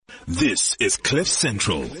This is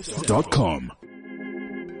CliffCentral.com.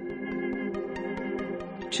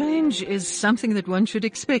 Change is something that one should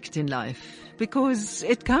expect in life because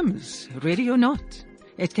it comes, ready or not.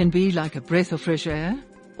 It can be like a breath of fresh air,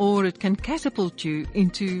 or it can catapult you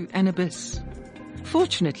into an abyss.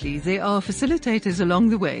 Fortunately, there are facilitators along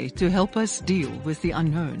the way to help us deal with the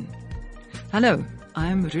unknown. Hello,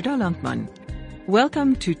 I'm Ruda Landman.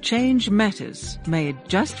 Welcome to Change Matters, made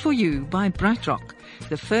just for you by BrightRock,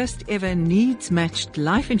 the first ever needs-matched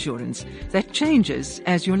life insurance that changes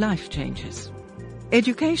as your life changes.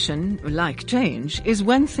 Education, like change, is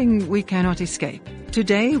one thing we cannot escape.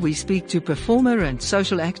 Today we speak to performer and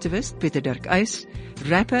social activist Pieter Dirk Uys,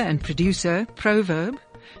 rapper and producer Proverb,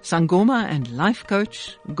 Sangoma and life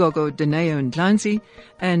coach Gogo Dineo Ndlanzi,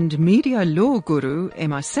 and media law guru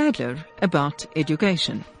Emma Sadler about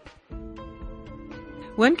education.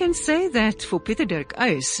 One can say that for Pieter Dirk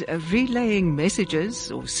Uys, relaying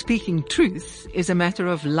messages or speaking truth is a matter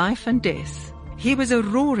of life and death. He was a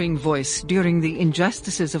roaring voice during the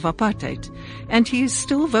injustices of apartheid, and he is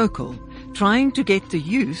still vocal, trying to get the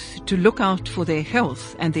youth to look out for their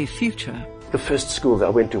health and their future. The first school that I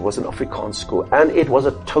went to was an Afrikaans school, and it was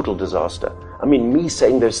a total disaster. I mean, me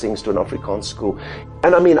saying those things to an Afrikaans school.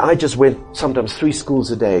 And I mean, I just went sometimes 3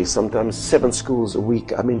 schools a day, sometimes 7 schools a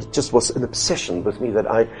week. I mean, it just was an obsession with me that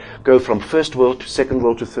I go from first world to second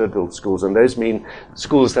world to third world schools. And those mean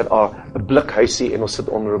schools that are a blikhuisie en ons sit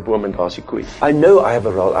onder 'n boom en daar's die koei. I know I have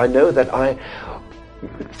a role. I know that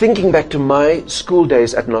thinking back to my school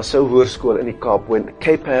days at Nassau Hoërskool in die Kaap, when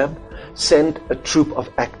KPAB sent a troupe of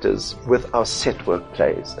actors with our set work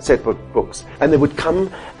books. And they would come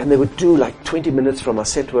and they would do like 20 minutes from our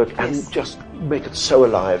set work and just make it so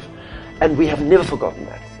alive. And we have never forgotten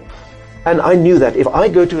that. And I knew that if I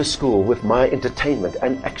go to a school with my entertainment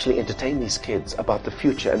and actually entertain these kids about the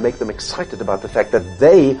future and make them excited about the fact that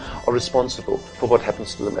they are responsible for what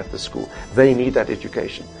happens to them at the school, they need that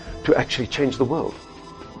education to actually change the world.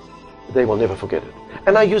 They will never forget it.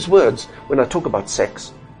 And I use words when I talk about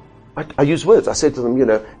sex. I use words. I said to them,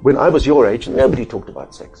 when I was your age, nobody talked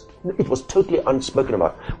about sex. It was totally unspoken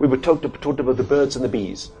about. We were talked about the birds and the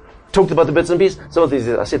bees. Talked about the birds and bees. Some of these,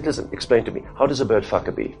 I said, listen, explain to me. How does a bird fuck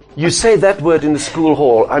a bee? You say that word in the school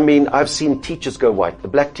hall. I mean, I've seen teachers go white. The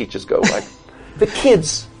black teachers go white. The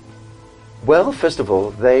kids, well, first of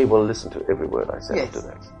all, they will listen to every word I say after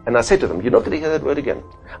that. And I said to them, you're not going to hear that word again.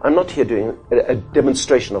 I'm not here doing a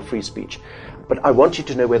demonstration of free speech. But I want you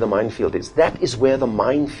to know where the minefield is. That is where the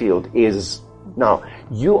minefield is. Now,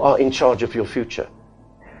 you are in charge of your future.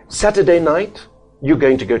 Saturday night, you're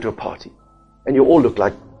going to go to a party. And you all look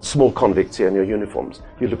like small convicts here in your uniforms.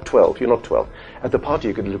 You look 12. You're not 12. At the party,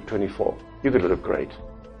 you're going to look 24. You're going to look great.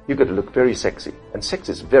 You're going to look very sexy. And sex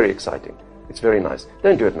is very exciting. It's very nice.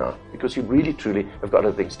 Don't do it now, because you really, truly have got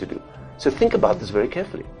other things to do. So think about this very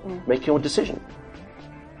carefully. Make your decision.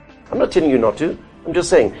 I'm not telling you not to. I'm just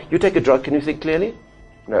saying, you take a drug, can you think clearly?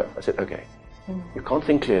 No. I said, okay. You can't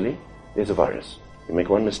think clearly, there's a virus. You make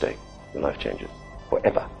one mistake, your life changes.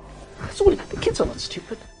 Forever. That's all. The kids are not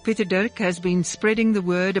stupid. Pieter Dirk has been spreading the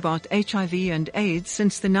word about HIV and AIDS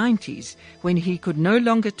since the 90s, when he could no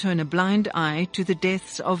longer turn a blind eye to the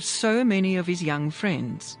deaths of so many of his young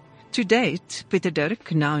friends. To date, Pieter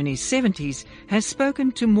Dirk, now in his 70s, has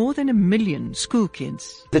spoken to more than 1 million school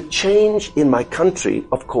kids. The change in my country,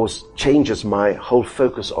 of course, changes my whole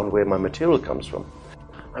focus on where my material comes from.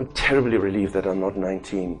 I'm terribly relieved that I'm not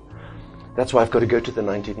 19. That's why I've got to go to the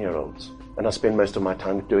 19-year-olds. And I spend most of my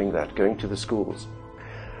time doing that, going to the schools.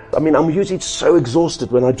 I mean, I'm usually so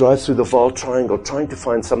exhausted when I drive through the Vaal Triangle, trying to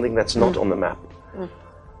find something that's not on the map.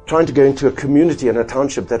 Trying to go into a community and a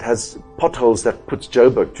township that has potholes that puts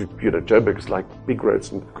Joburg to, Joburg is like big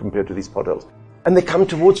roads compared to these potholes. And they come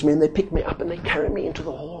towards me and they pick me up and they carry me into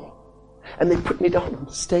the hall. And they put me down on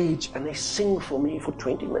the stage and they sing for me for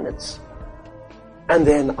 20 minutes. And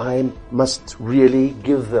then I must really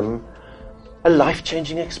give them a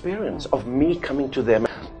life-changing experience of me coming to them.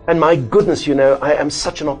 And my goodness, I am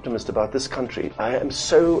such an optimist about this country. I am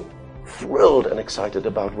so thrilled and excited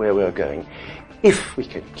about where we're going. If we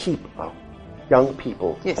can keep our young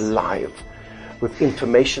people alive with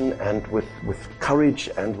information and with courage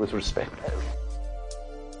and with respect.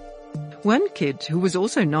 One kid who was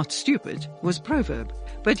also not stupid was Proverb,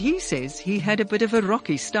 but he says he had a bit of a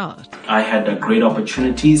rocky start. I had great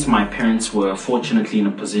opportunities. My parents were fortunately in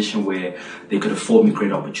a position where they could afford me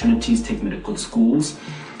great opportunities, take me to good schools.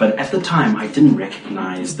 But at the time, I didn't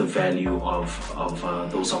recognize the value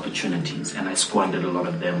of those opportunities, and I squandered a lot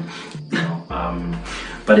of them.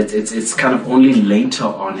 But it's kind of only later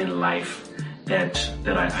on in life that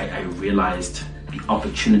I realized the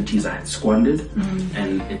opportunities I had squandered,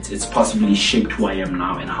 and it's possibly shaped who I am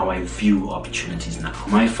now and how I view opportunities now.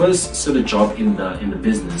 My first sort of job in the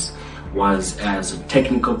business was as a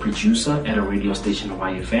technical producer at a radio station,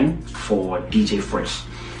 YFM, for DJ Fresh.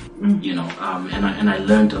 You know, and I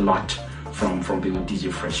learned a lot from being with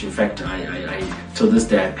DJ Fresh. In fact, I till this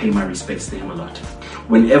day I pay my respects to him a lot.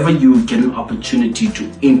 Whenever you get an opportunity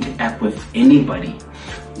to interact with anybody,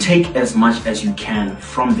 take as much as you can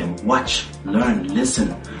from them. Watch, learn,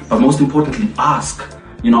 listen, but most importantly, ask.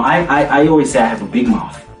 You know, I always say I have a big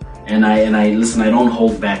mouth, and I listen. I don't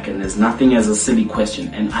hold back, and there's nothing as a silly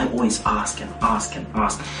question. And I always ask and ask and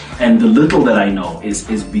ask. And the little that I know is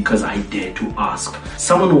because I dare to ask.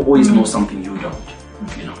 Someone will always know something you don't.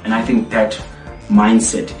 You know, and I think that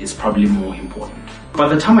mindset is probably more important. By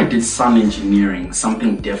the time I did sound engineering,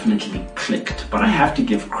 something definitely clicked, but I have to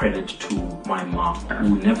give credit to my mom,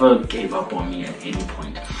 who never gave up on me at any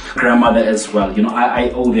point. Grandmother as well, you know, I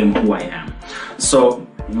owe them who I am. So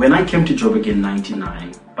when I came to Joburg in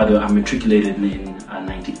 99, by the way, I matriculated in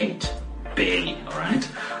 98, barely, all right?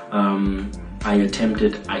 I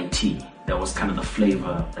attempted IT. That was kind of the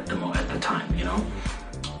flavor at the time, you know?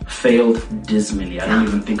 Failed dismally. I don't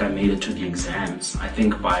even think I made it to the exams. I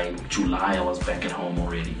think by July I was back at home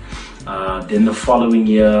already. Then the following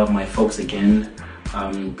year, my folks again,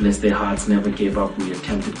 bless their hearts, never gave up. We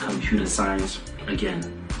attempted computer science. Again,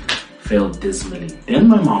 failed dismally. Then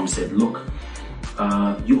my mom said, look,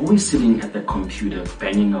 you're always sitting at the computer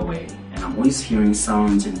banging away, and I'm always hearing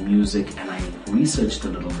sounds and music, and I researched a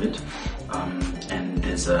little bit, and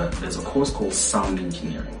there's a course called sound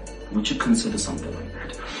engineering. Would you consider something like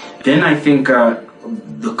that? Then I think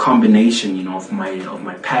the combination, you know, of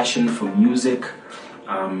my passion for music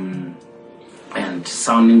and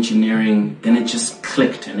sound engineering, then it just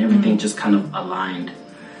clicked and everything just kind of aligned.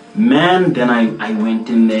 Man, then I went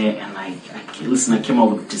in there and I came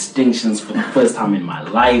out with distinctions for the first time in my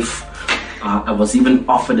life. I was even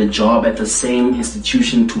offered a job at the same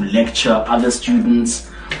institution to lecture other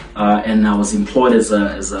students. And I was employed as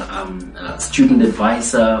a student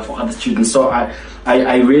advisor for other students. So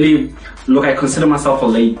I really, look, I consider myself a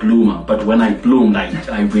late bloomer, but when I bloomed,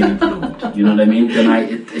 I really bloomed. You know what I mean? Then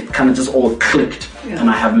it kind of just all clicked, and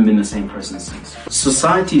I haven't been the same person since.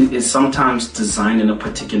 Society is sometimes designed in a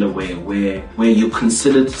particular way where you're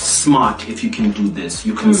considered smart if you can do this.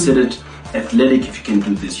 You're considered athletic if you can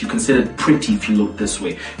do this. You're considered pretty if you look this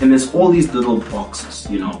way. And there's all these little boxes,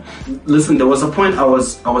 you know. Listen, there was a point I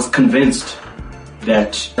was convinced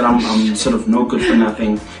that I'm sort of no good for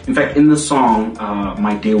nothing. In fact, in the song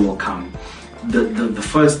My Day Will Come, the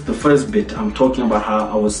first bit, I'm talking about how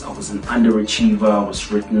I was an underachiever, I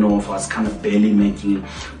was written off, I was kind of barely making it.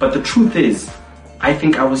 But the truth is, I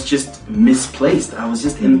think I was just misplaced. I was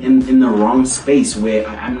just in the wrong space where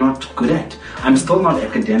I'm not good at. I'm still not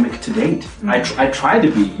academic to date. I try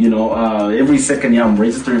to be, you know, every second year I'm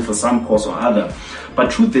registering for some course or other.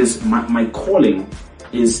 But truth is, my calling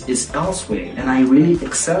is elsewhere, and I really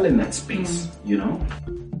excel in that space, you know.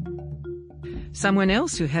 Someone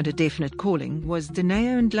else who had a definite calling was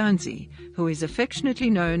Dineo Ndlanzi, who is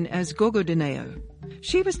affectionately known as Gogo Dineo.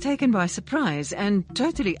 She was taken by surprise and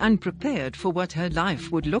totally unprepared for what her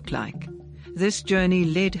life would look like. This journey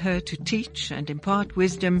led her to teach and impart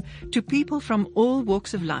wisdom to people from all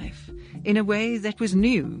walks of life in a way that was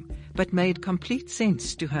new but made complete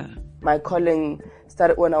sense to her. My calling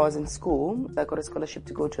started when I was in school. I got a scholarship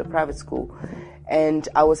to go to a private school, and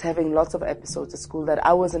I was having lots of episodes at school that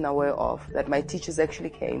I wasn't aware of, that my teachers actually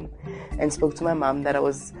came and spoke to my mom that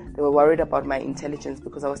they were worried about my intelligence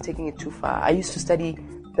because I was taking it too far. I used to study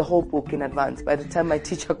the whole book in advance. By the time my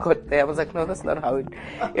teacher got there, I was like, no, that's not how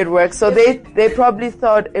it works. So they probably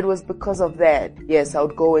thought it was because of that. Yes, I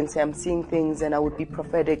would go and say I'm seeing things, and I would be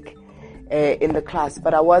prophetic in the class,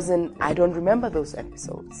 but I don't remember those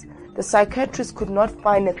episodes. The psychiatrist could not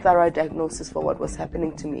find a thorough diagnosis for what was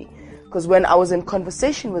happening to me, because when I was in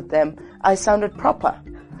conversation with them, I sounded proper.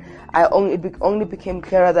 It only became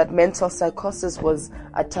clearer that mental psychosis was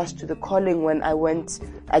attached to the calling when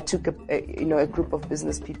I took a group of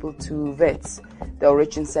business people to VETS, the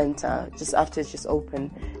Origin Center, just after it just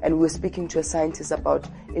opened, and we were speaking to a scientist about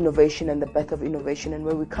innovation and the birth of innovation and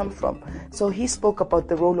where we come from. So he spoke about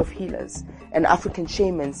the role of healers and African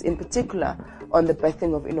shamans in particular on the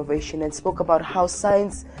birthing of innovation, and spoke about how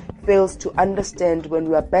science fails to understand when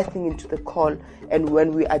we are birthing into the call and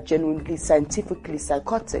when we are genuinely scientifically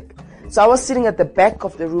psychotic. So I was sitting at the back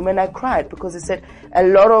of the room and I cried because it said a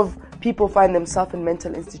lot of people find themselves in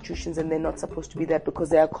mental institutions and they're not supposed to be there because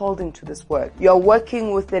they are called into this work. You're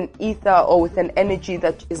working with an ether or with an energy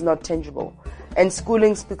that is not tangible. And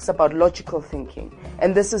schooling speaks about logical thinking.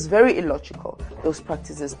 And this is very illogical, those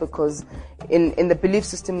practices, because in the belief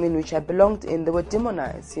system in which I belonged in, they were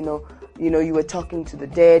demonized. You were talking to the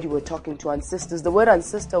dead, you were talking to ancestors. The word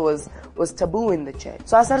ancestor was taboo in the church.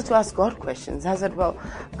 So I started to ask God questions. I said, well,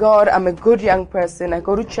 God, I'm a good young person. I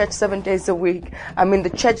go to church 7 days a week. I'm in the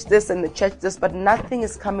church this and the church this, but nothing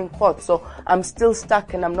is coming forth. So I'm still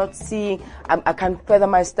stuck and I'm not seeing, I can't further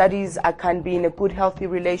my studies. I can't be in a good, healthy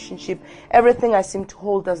relationship. Everything I seem to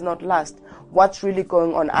hold does not last. What's really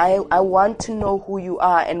going on? I want to know who you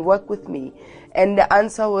are and work with me. And the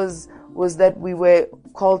answer was that we were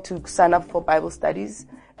called to sign up for Bible studies.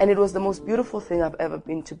 And it was the most beautiful thing I've ever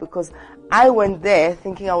been to, because I went there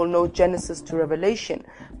thinking I will know Genesis to Revelation.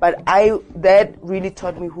 But that really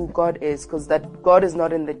taught me who God is, because that God is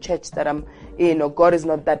not in the church that I'm in, or God is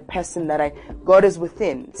not that person God is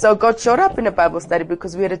within. So God showed up in a Bible study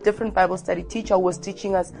because we had a different Bible study teacher who was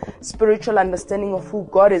teaching us spiritual understanding of who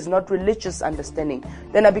God is, not religious understanding.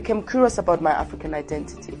 Then I became curious about my African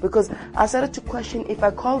identity, because I started to question, if I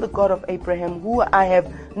call the God of Abraham, who I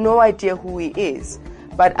have no idea who he is,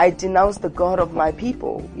 but I denounce the God of my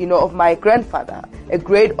people, of my grandfather, a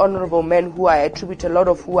great honorable man who I attribute a lot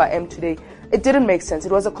of who I am today. It didn't make sense.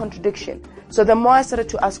 It was a contradiction. So the more I started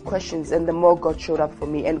to ask questions, and the more God showed up for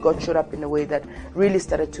me, and God showed up in a way that really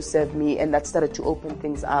started to serve me, and that started to open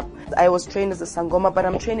things up. I was trained as a Sangoma, but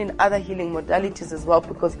I'm trained in other healing modalities as well,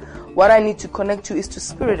 because what I need to connect to is to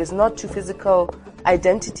spirit. It's not to physical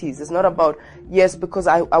identities. It's not about, yes, because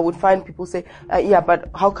I would find people say, yeah, but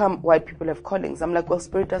how come white people have callings? I'm like, well,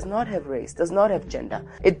 spirit does not have race, does not have gender.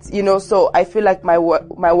 It's, so I feel like my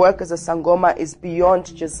work as a Sangoma is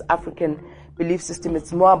beyond just African belief system.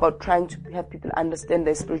 It's more about trying to have people understand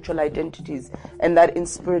their spiritual identities, and that in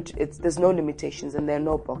spirit there's no limitations and there are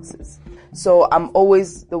no boxes. So I'm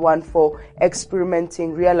always the one for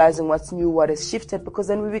experimenting, realizing what's new, what has shifted, because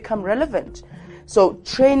then we become relevant. So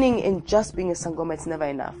training in just being a Sangoma, it's never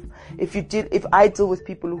enough. If I deal with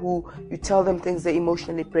people who you tell them things, they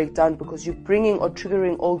emotionally break down because you're bringing or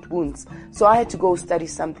triggering old wounds. So I had to go study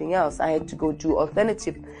something else. I had to go do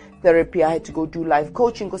alternative therapy. I had to go do life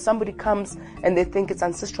coaching, because somebody comes and they think it's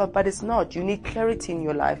ancestral, but it's not. You need clarity in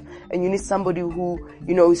your life, and you need somebody who,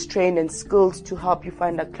 is trained and skilled to help you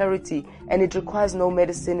find that clarity. And it requires no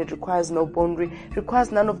medicine. It requires no boundary. It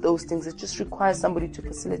requires none of those things. It just requires somebody to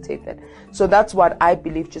facilitate that. So that's what I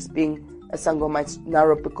believe, just being a Sangoma is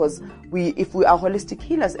narrow, because if we are holistic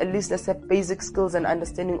healers, at least let's have basic skills and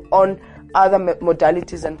understanding on other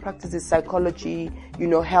modalities and practices, psychology,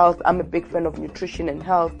 health. I'm a big fan of nutrition and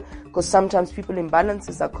health, because sometimes people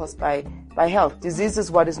imbalances are caused by health. Disease is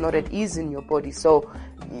what is not at ease in your body. So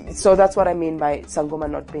that's what I mean by Sangoma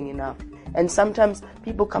not being enough. And sometimes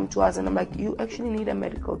people come to us and I'm like, you actually need a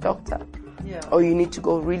medical doctor. Yeah. Or you need to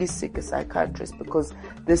go really seek a psychiatrist, because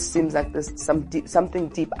this seems like there's something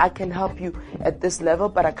deep. I can help you at this level,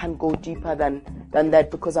 but I can't go deeper than that,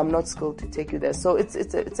 because I'm not skilled to take you there. So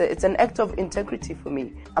it's an act of integrity for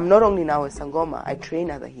me. I'm not only now a Sangoma, I train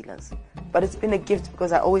other healers. But it's been a gift,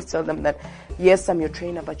 because I always tell them that, yes, I'm your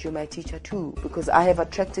trainer, but you're my teacher too, because I have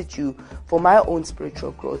attracted you for my own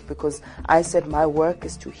spiritual growth, because I said my work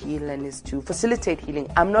is to heal and is to facilitate healing.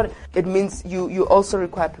 It means you also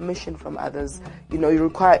require permission from others. You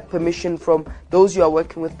require permission from those you are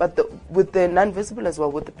working with, but with the non-visible as well,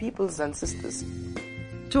 with the people's ancestors.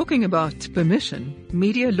 Talking about permission,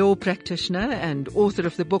 media law practitioner and author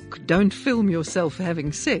of the book Don't Film Yourself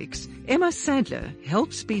Having Sex, Emma Sadler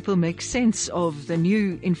helps people make sense of the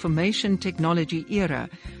new information technology era,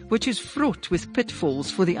 which is fraught with pitfalls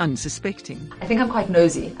for the unsuspecting. I think I'm quite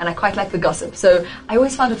nosy and I quite like the gossip. So I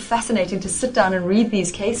always found it fascinating to sit down and read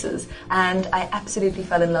these cases, and I absolutely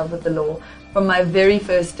fell in love with the law from my very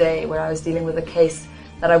first day, where I was dealing with a case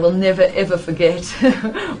that I will never ever forget,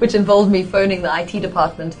 which involved me phoning the IT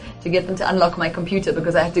department to get them to unlock my computer,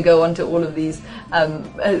 because I had to go onto all of these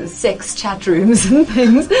sex chat rooms and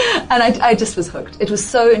things, and I just was hooked. It was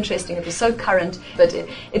so interesting, it was so current, but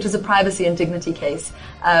it was a privacy and dignity case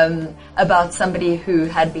about somebody who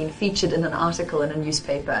had been featured in an article in a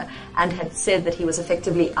newspaper and had said that he was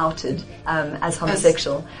effectively outed as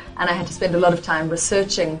homosexual. And I had to spend a lot of time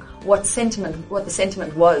researching what the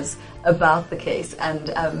sentiment was about the case,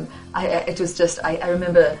 and I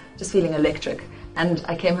remember just feeling electric, and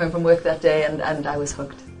I came home from work that day and I was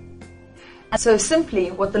hooked. And so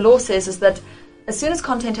simply what the law says is that as soon as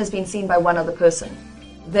content has been seen by one other person,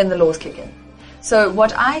 then the laws kick in. So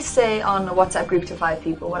what I say on a WhatsApp group to 5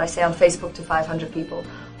 people, what I say on Facebook to 500 people,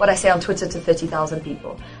 what I say on Twitter to 30,000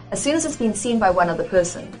 people, as soon as it's been seen by one other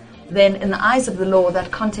person, then in the eyes of the law,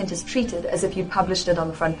 that content is treated as if you published it on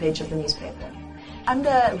the front page of the newspaper. under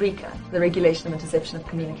RECA, the Regulation of Interception of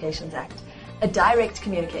Communications Act, a direct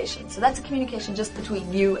communication. So that's a communication just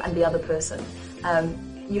between you and the other person.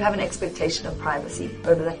 You have an expectation of privacy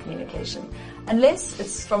over that communication. Unless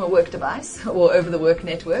it's from a work device or over the work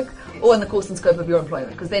network or in the course and scope of your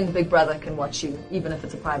employment, because then Big Brother can watch you even if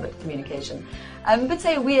it's a private communication. But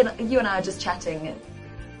say you and I are just chatting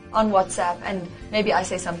on WhatsApp and maybe I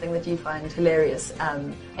say something that you find hilarious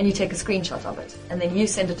and you take a screenshot of it and then you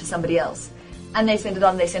send it to somebody else. And they send it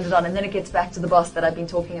on, and then it gets back to the boss that I've been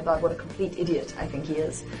talking about, what a complete idiot I think he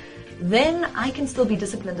is. Then I can still be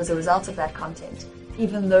disciplined as a result of that content,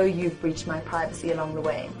 even though you've breached my privacy along the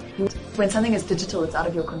way. When something is digital, it's out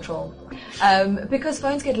of your control. Because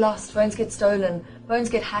phones get lost, phones get stolen, phones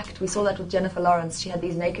get hacked. We saw that with Jennifer Lawrence. She had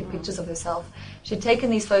these naked pictures of herself. She'd taken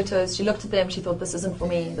these photos, she looked at them, she thought, this isn't for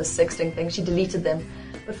me, this sexting thing. She deleted them.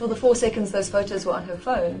 But for the 4 seconds those photos were on her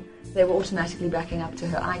phone, they were automatically backing up to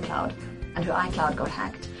her iCloud. And her iCloud got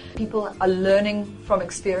hacked. People are learning from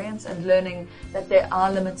experience and learning that there are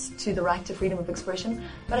limits to the right to freedom of expression,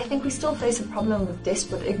 but I think we still face a problem with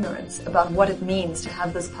desperate ignorance about what it means to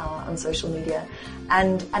have this power on social media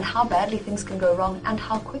and how badly things can go wrong and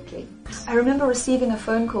how quickly. I remember receiving a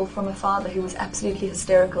phone call from a father who was absolutely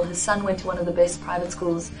hysterical. His son went to one of the best private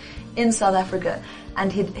schools in South Africa,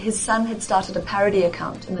 and his son had started a parody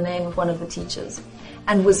account in the name of one of the teachers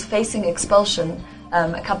and was facing expulsion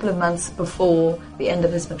a couple of months before the end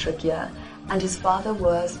of his matric year. And his father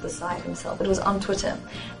was beside himself. It was on Twitter.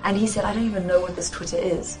 And he said, I don't even know what this Twitter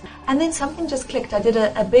is. And then something just clicked. I did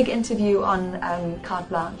a big interview on Carte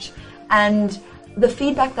Blanche. And the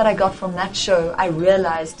feedback that I got from that show, I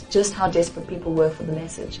realized just how desperate people were for the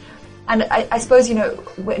message. And I suppose,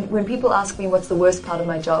 when people ask me what's the worst part of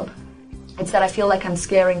my job, it's that I feel like I'm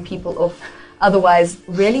scaring people off otherwise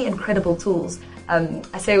really incredible tools.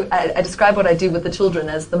 I describe what I do with the children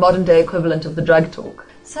as the modern day equivalent of the drug talk.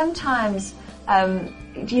 Sometimes,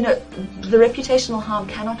 the reputational harm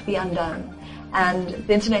cannot be undone, and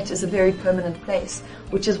the internet is a very permanent place,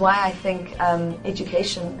 which is why I think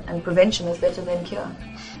education and prevention is better than cure.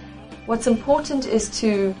 What's important is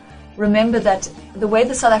to remember that the way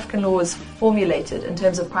the South African law is formulated in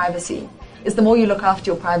terms of privacy is the more you look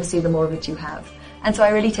after your privacy, the more of it you have. And so I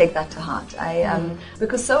really take that to heart.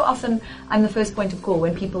 Because so often I'm the first point of call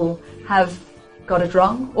when people have got it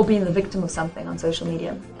wrong or been the victim of something on social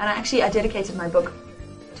media. And I dedicated my book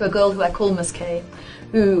to a girl who I call Miss K,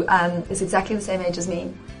 who is exactly the same age as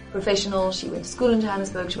me, professional. She went to school in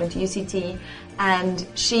Johannesburg, she went to UCT, and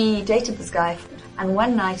she dated this guy. And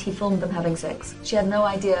one night he filmed them having sex. She had no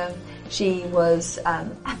idea. She was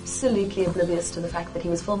absolutely oblivious to the fact that he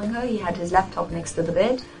was filming her. He had his laptop next to the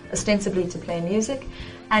bed, ostensibly to play music,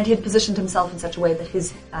 and he had positioned himself in such a way that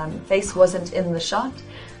his face wasn't in the shot.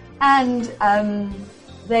 And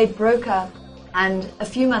they broke up, and a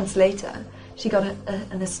few months later, she got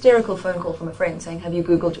an hysterical phone call from a friend saying, have you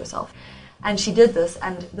Googled yourself? And she did this,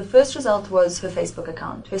 and the first result was her Facebook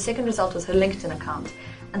account. Her second result was her LinkedIn account.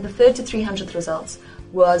 And the third to 300th results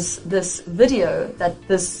was this video that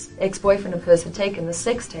this ex-boyfriend of hers had taken, the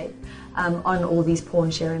sex tape, on all these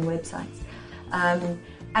porn sharing websites.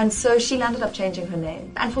 And so she landed up changing her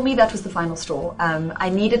name. And for me, that was the final straw. I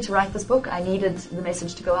needed to write this book. I needed the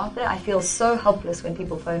message to go out there. I feel so helpless when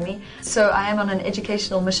people phone me. So I am on an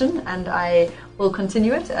educational mission, and I will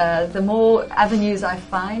continue it. The more avenues I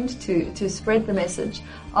find to spread the message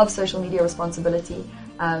of social media responsibility,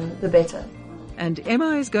 the better. And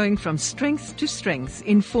Emma is going from strength to strength,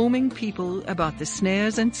 informing people about the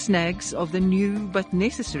snares and snags of the new but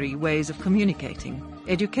necessary ways of communicating.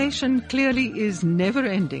 Education clearly is never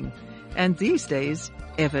ending, and these days,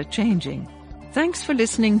 ever changing. Thanks for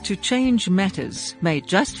listening to Change Matters, made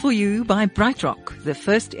just for you by BrightRock, the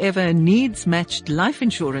first ever needs-matched life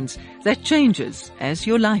insurance that changes as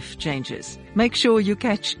your life changes. Make sure you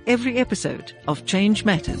catch every episode of Change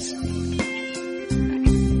Matters.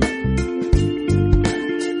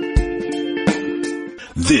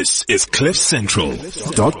 This is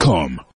CliffCentral.com.